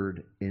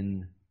bird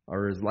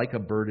is like a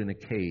bird in a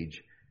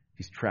cage.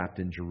 He's trapped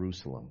in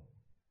Jerusalem.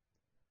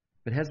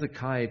 But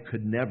Hezekiah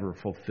could never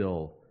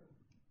fulfill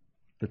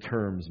the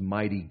terms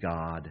mighty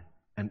God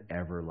and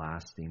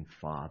everlasting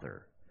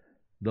Father.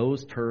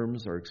 Those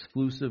terms are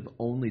exclusive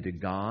only to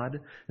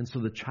God. And so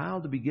the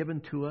child to be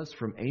given to us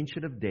from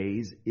Ancient of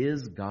Days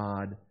is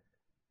God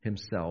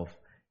himself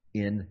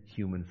in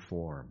human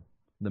form.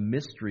 The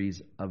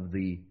mysteries of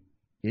the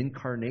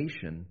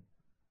incarnation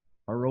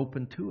are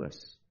open to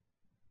us.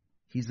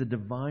 He's a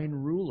divine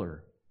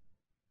ruler.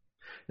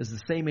 As the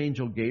same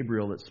angel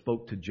Gabriel that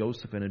spoke to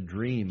Joseph in a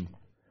dream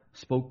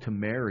spoke to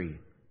Mary,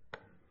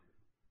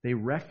 they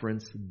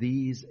reference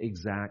these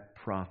exact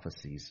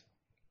prophecies.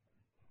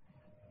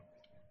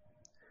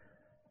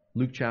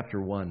 Luke chapter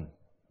 1.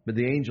 But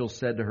the angel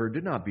said to her,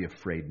 "Do not be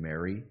afraid,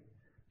 Mary.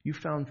 You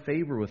found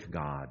favor with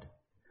God.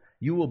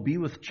 You will be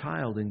with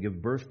child and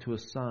give birth to a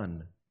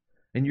son,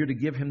 and you're to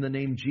give him the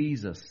name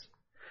Jesus.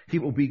 He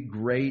will be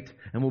great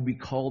and will be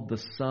called the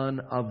Son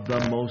of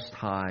the Most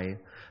High.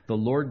 The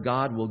Lord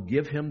God will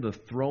give him the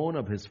throne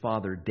of his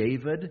father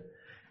David,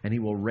 and he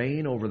will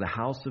reign over the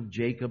house of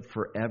Jacob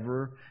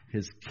forever.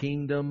 His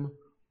kingdom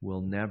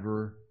will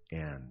never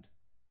end."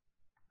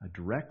 A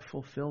direct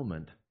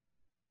fulfillment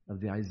of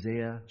the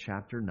Isaiah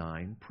chapter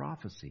 9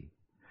 prophecy.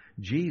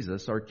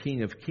 Jesus, our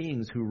King of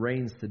Kings who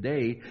reigns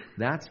today,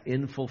 that's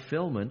in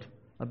fulfillment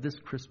of this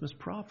Christmas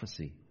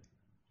prophecy.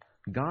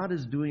 God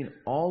is doing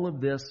all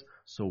of this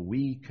so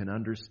we can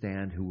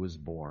understand who was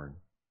born.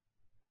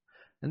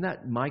 And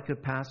that Micah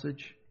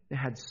passage, it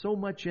had so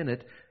much in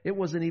it, it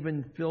wasn't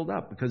even filled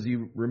up. Because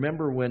you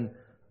remember when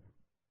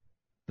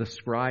the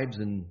scribes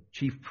and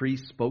chief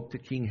priests spoke to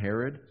King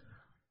Herod,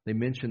 they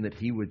mentioned that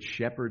he would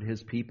shepherd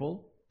his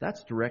people.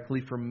 That's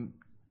directly from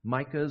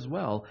Micah as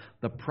well.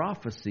 The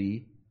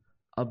prophecy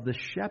of the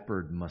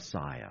shepherd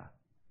Messiah.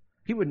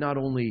 He would not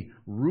only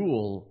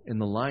rule in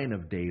the line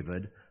of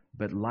David,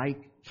 but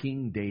like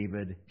King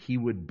David, he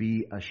would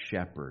be a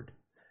shepherd,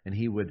 and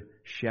he would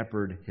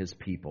shepherd his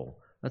people.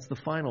 That's the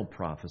final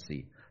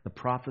prophecy, the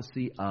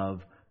prophecy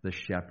of the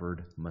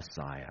shepherd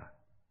Messiah,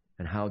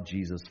 and how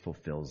Jesus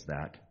fulfills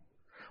that.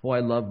 Oh,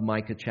 I love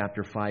Micah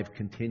chapter 5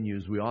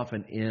 continues. We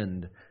often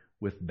end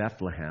with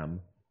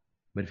Bethlehem,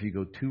 but if you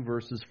go 2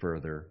 verses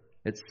further,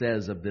 it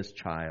says of this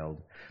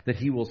child that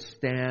he will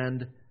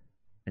stand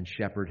and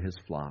shepherd his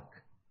flock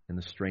in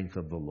the strength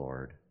of the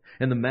Lord,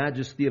 in the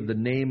majesty of the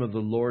name of the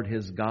Lord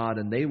his God,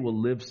 and they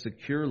will live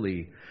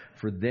securely,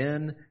 for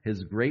then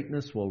his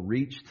greatness will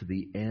reach to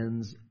the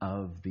ends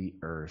of the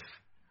earth,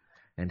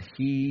 and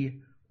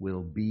he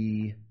will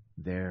be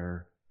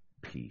their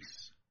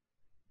peace.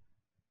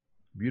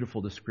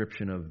 Beautiful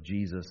description of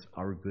Jesus,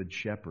 our good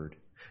shepherd.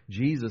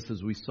 Jesus,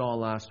 as we saw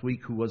last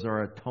week, who was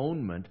our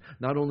atonement,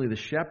 not only the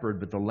shepherd,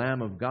 but the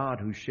Lamb of God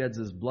who sheds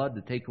his blood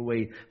to take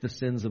away the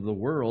sins of the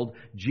world.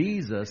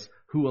 Jesus,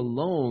 who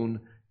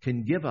alone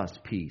can give us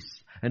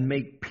peace and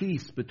make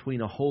peace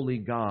between a holy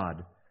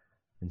God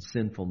and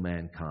sinful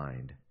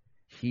mankind.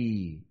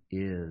 He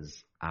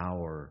is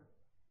our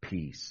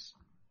peace.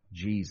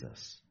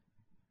 Jesus,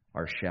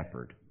 our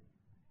shepherd.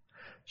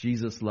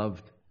 Jesus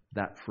loved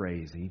that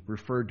phrase. He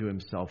referred to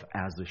himself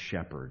as a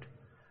shepherd.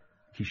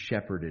 He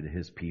shepherded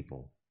his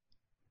people.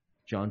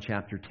 John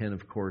chapter 10,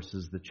 of course,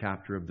 is the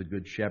chapter of the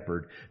Good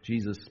Shepherd.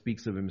 Jesus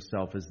speaks of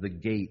himself as the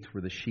gate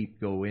where the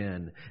sheep go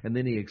in. And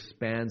then he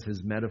expands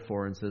his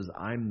metaphor and says,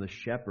 I'm the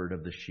shepherd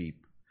of the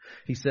sheep.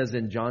 He says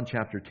in John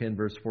chapter 10,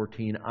 verse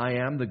 14, I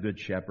am the Good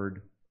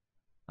Shepherd.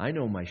 I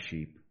know my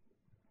sheep.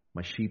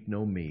 My sheep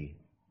know me.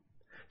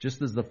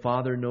 Just as the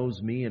Father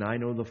knows me and I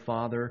know the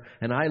Father,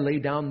 and I lay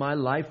down my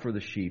life for the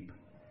sheep.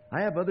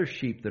 I have other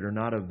sheep that are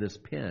not of this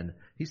pen.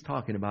 He's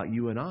talking about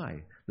you and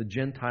I, the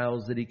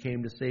Gentiles that he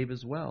came to save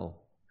as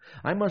well.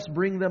 I must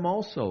bring them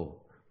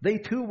also. They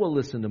too will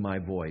listen to my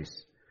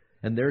voice.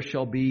 And there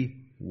shall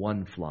be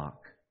one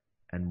flock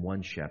and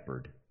one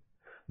shepherd.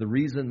 The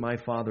reason my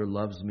Father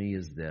loves me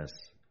is this,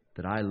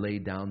 that I lay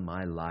down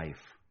my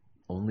life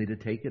only to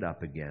take it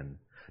up again.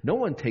 No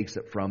one takes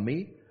it from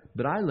me,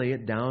 but I lay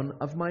it down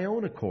of my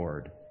own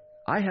accord.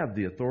 I have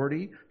the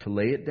authority to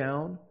lay it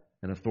down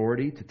and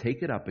authority to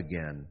take it up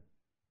again.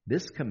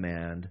 This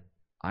command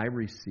I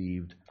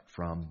received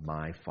from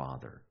my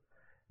Father.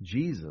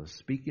 Jesus,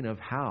 speaking of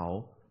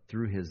how,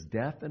 through his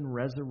death and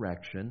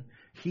resurrection,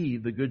 he,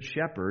 the Good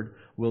Shepherd,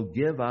 will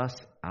give us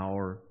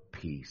our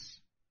peace.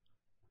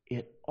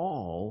 It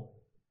all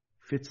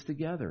fits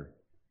together.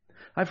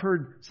 I've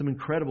heard some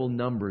incredible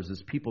numbers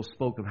as people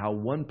spoke of how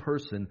one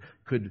person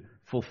could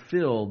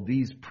fulfill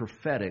these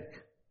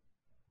prophetic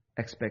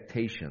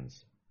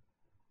expectations.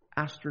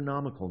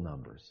 Astronomical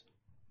numbers.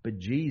 But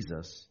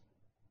Jesus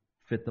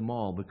fit them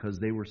all because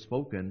they were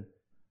spoken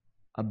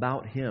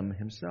about him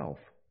himself.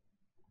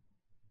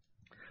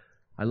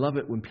 I love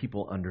it when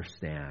people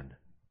understand.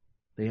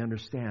 They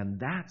understand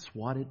that's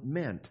what it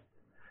meant.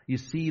 You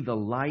see, the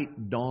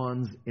light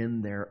dawns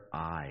in their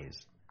eyes.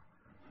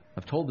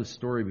 I've told this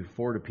story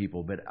before to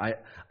people, but I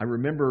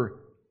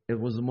remember it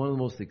was one of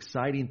the most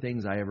exciting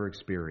things I ever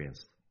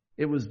experienced.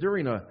 It was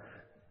during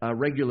a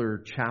regular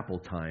chapel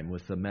time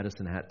with the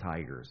Medicine Hat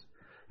Tigers.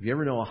 If you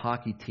ever know a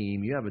hockey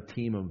team, you have a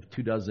team of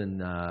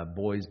 24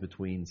 boys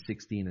between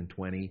 16 and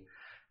 20.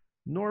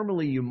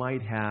 Normally you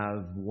might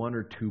have 1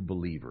 or 2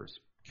 believers,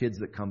 kids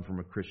that come from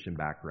a Christian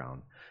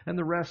background. And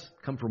the rest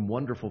come from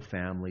wonderful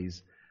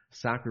families,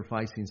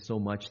 sacrificing so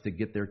much to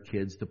get their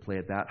kids to play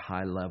at that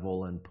high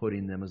level and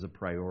putting them as a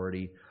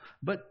priority.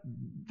 But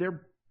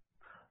their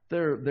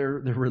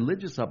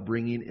religious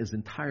upbringing is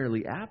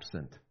entirely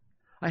absent.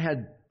 I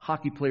had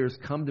hockey players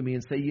come to me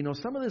and say,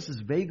 some of this is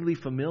vaguely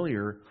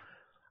familiar.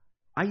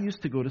 I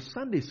used to go to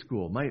Sunday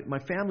school. My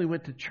family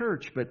went to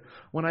church, but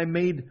when I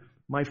made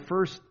my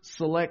first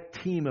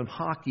select team of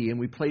hockey and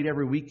we played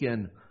every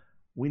weekend,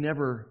 we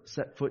never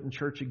set foot in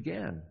church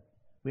again.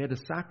 We had to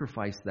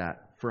sacrifice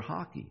that for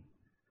hockey.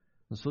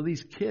 And so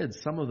these kids,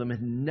 some of them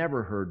had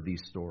never heard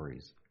these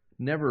stories,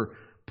 never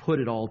put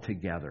it all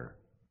together.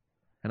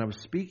 And I was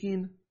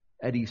speaking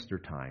at Easter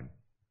time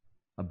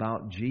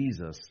about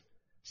Jesus'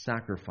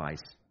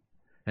 sacrifice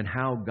and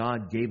how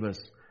God gave us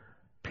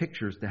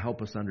pictures to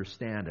help us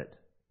understand it.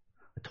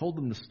 I told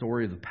them the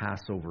story of the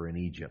Passover in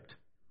Egypt,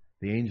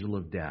 the angel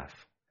of death,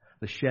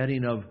 the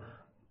shedding of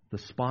the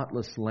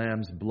spotless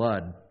lamb's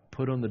blood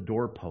put on the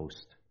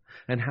doorpost,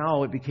 and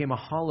how it became a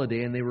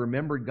holiday and they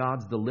remembered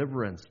God's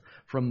deliverance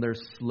from their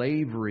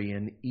slavery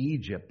in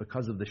Egypt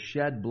because of the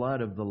shed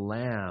blood of the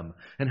lamb,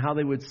 and how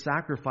they would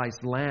sacrifice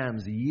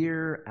lambs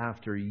year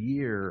after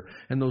year.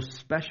 And those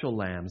special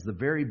lambs, the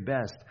very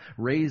best,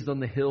 raised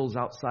on the hills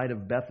outside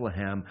of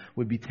Bethlehem,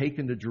 would be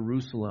taken to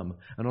Jerusalem.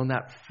 And on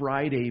that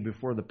Friday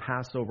before the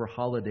Passover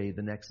holiday,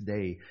 the next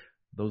day,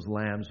 those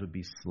lambs would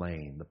be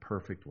slain, the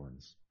perfect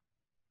ones.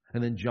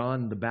 And then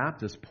John the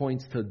Baptist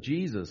points to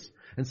Jesus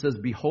and says,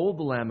 "Behold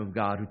the Lamb of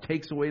God who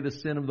takes away the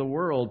sin of the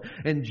world."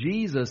 And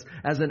Jesus,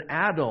 as an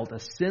adult, a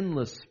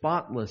sinless,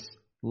 spotless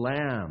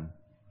lamb,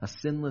 a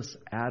sinless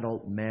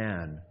adult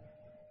man,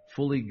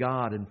 fully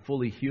God and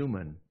fully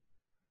human.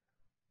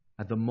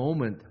 At the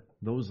moment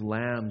those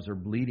lambs are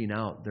bleeding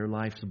out their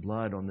life's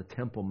blood on the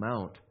Temple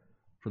Mount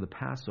for the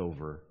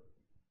Passover,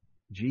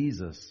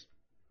 Jesus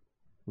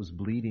was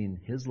bleeding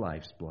his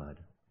life's blood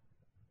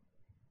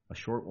a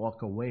short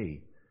walk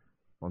away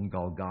on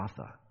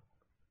Golgotha,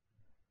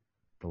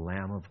 the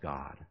Lamb of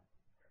God.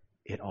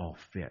 It all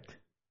fit.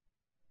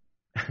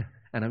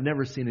 And I've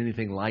never seen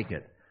anything like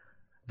it.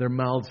 Their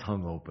mouths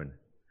hung open.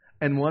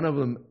 And one of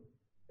them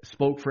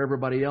spoke for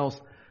everybody else.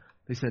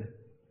 They said,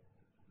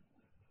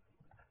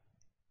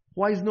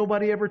 "Why has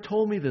nobody ever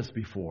told me this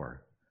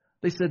before?"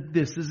 They said,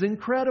 "This is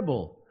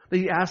incredible."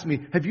 They asked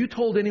me, "Have you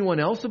told anyone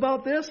else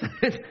about this?"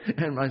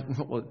 And I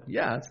said, "Well,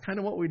 yeah, it's kind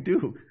of what we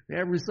do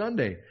every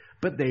Sunday."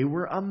 But they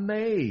were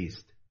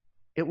amazed.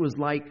 It was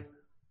like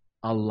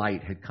a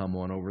light had come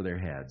on over their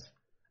heads,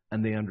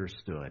 and they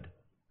understood.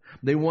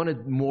 They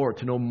wanted more,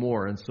 to know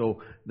more. And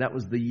so that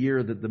was the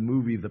year that the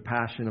movie, The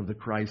Passion of the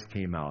Christ,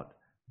 came out.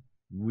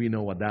 We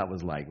know what that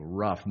was like.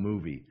 Rough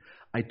movie.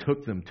 I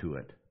took them to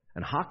it.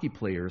 And hockey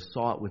players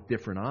saw it with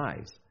different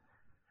eyes.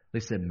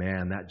 They said,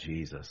 "Man, that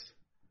Jesus,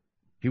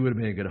 he would have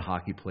been a good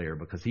hockey player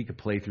because he could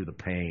play through the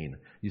pain.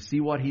 You see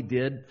what he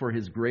did for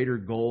his greater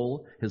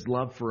goal, his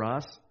love for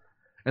us?"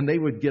 And they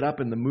would get up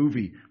in the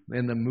movie.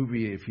 In the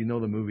movie, if you know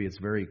the movie, it's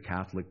a very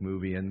Catholic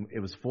movie. And it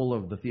was full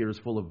of, the theater's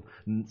full of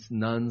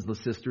nuns, the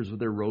sisters with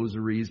their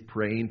rosaries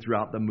praying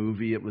throughout the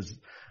movie. It was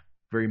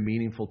very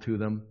meaningful to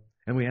them.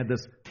 And we had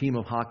this team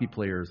of hockey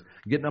players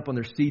getting up on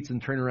their seats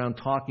and turning around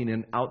talking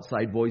in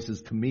outside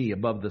voices to me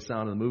above the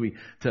sound of the movie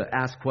to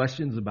ask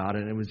questions about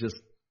it. And it was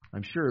just,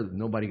 I'm sure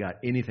nobody got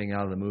anything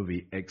out of the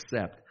movie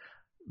except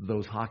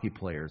those hockey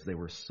players. They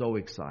were so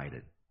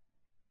excited.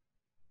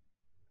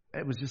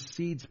 It was just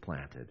seeds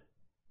planted,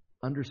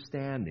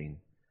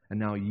 understanding. And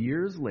now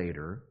years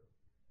later,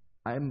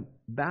 I'm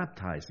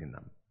baptizing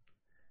them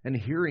and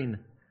hearing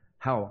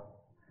how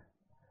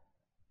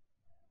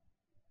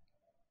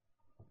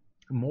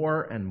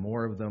more and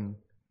more of them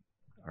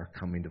are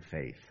coming to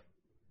faith.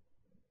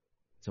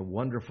 It's a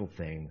wonderful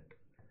thing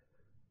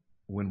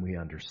when we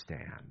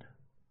understand.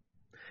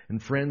 And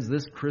friends,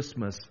 this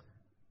Christmas,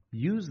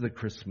 use the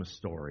Christmas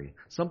story,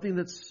 something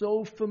that's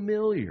so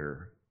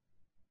familiar,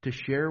 to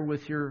share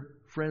with your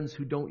friends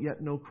who don't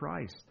yet know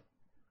Christ.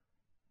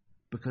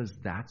 Because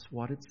that's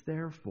what it's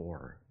there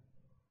for.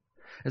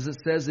 As it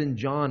says in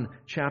John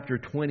chapter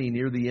 20,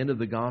 near the end of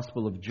the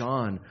Gospel of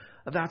John,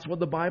 that's what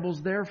the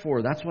Bible's there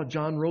for. That's what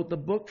John wrote the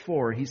book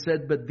for. He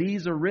said, "But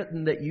these are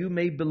written that you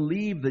may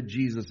believe that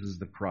Jesus is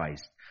the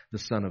Christ, the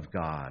Son of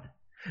God,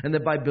 and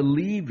that by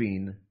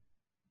believing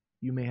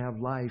you may have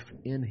life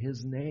in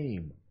His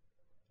name."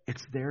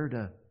 It's there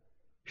to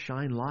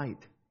shine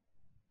light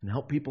and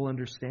help people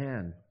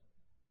understand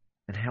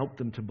and help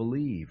them to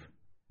believe.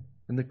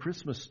 And the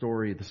Christmas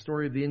story, the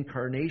story of the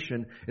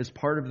incarnation, is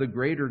part of the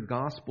greater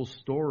gospel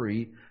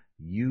story.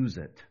 Use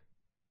it.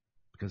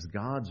 Because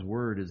God's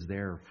Word is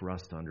there for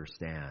us to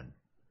understand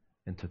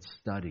and to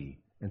study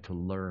and to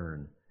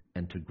learn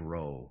and to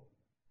grow.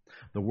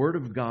 The Word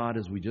of God,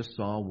 as we just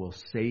saw, will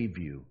save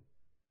you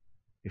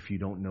if you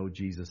don't know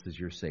Jesus as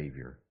your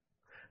Savior.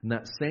 And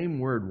that same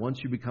Word,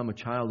 once you become a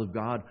child of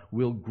God,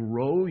 will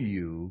grow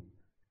you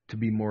to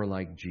be more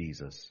like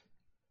Jesus.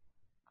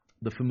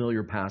 The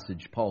familiar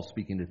passage, Paul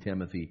speaking to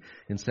Timothy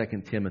in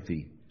 2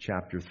 Timothy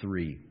chapter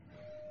 3.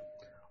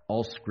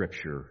 All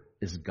Scripture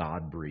is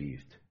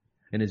God-breathed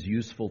and is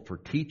useful for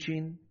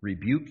teaching,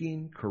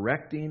 rebuking,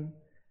 correcting,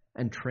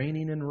 and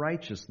training in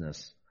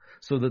righteousness,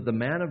 so that the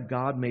man of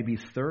God may be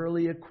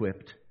thoroughly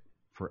equipped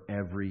for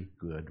every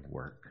good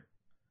work.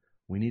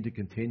 We need to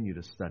continue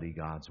to study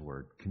God's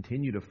Word,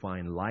 continue to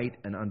find light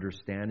and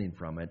understanding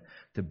from it,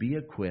 to be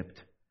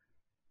equipped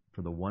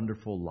for the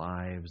wonderful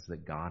lives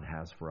that God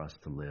has for us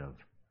to live.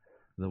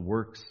 The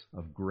works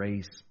of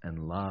grace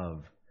and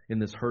love in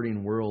this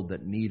hurting world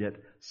that need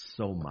it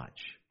so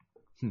much.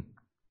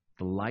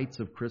 The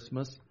lights of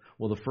Christmas,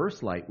 well, the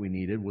first light we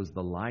needed was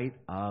the light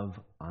of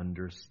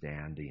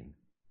understanding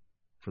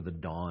for the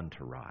dawn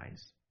to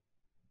rise.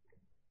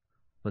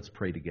 Let's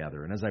pray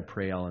together. And as I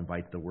pray, I'll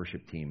invite the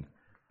worship team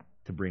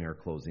to bring our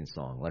closing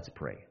song. Let's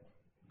pray.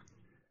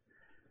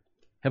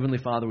 Heavenly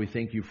Father, we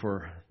thank you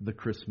for the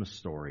Christmas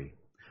story.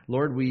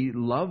 Lord, we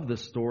love the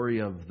story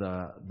of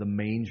the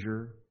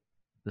manger,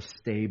 the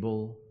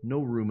stable,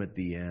 no room at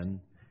the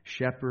inn,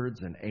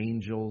 shepherds and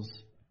angels,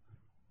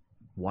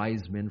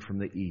 wise men from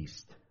the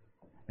east.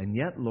 And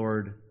yet,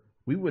 Lord,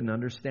 we wouldn't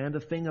understand a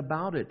thing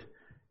about it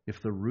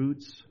if the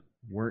roots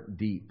weren't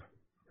deep,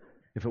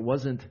 if it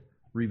wasn't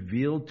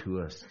revealed to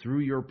us through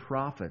your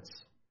prophets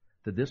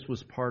that this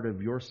was part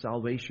of your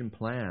salvation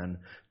plan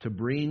to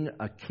bring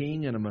a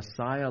king and a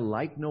Messiah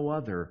like no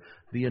other,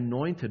 the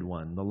anointed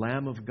one, the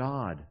Lamb of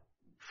God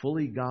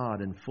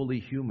and fully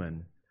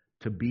human,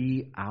 to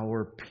be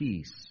our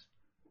peace,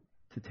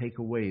 to take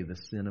away the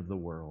sin of the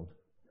world.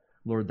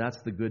 Lord,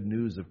 that's the good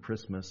news of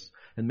Christmas.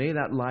 And may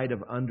that light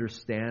of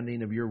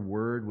understanding of your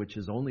word, which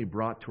is only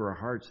brought to our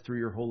hearts through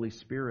your Holy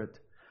Spirit,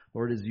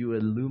 Lord, as you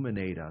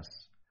illuminate us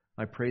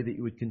I pray that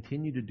you would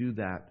continue to do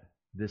that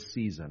this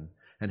season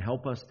and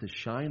help us to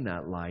shine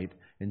that light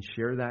and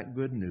share that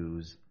good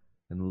news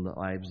in the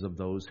lives of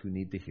those who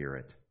need to hear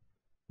it.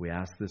 We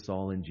ask this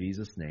all in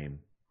Jesus' name.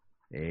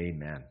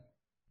 Amen.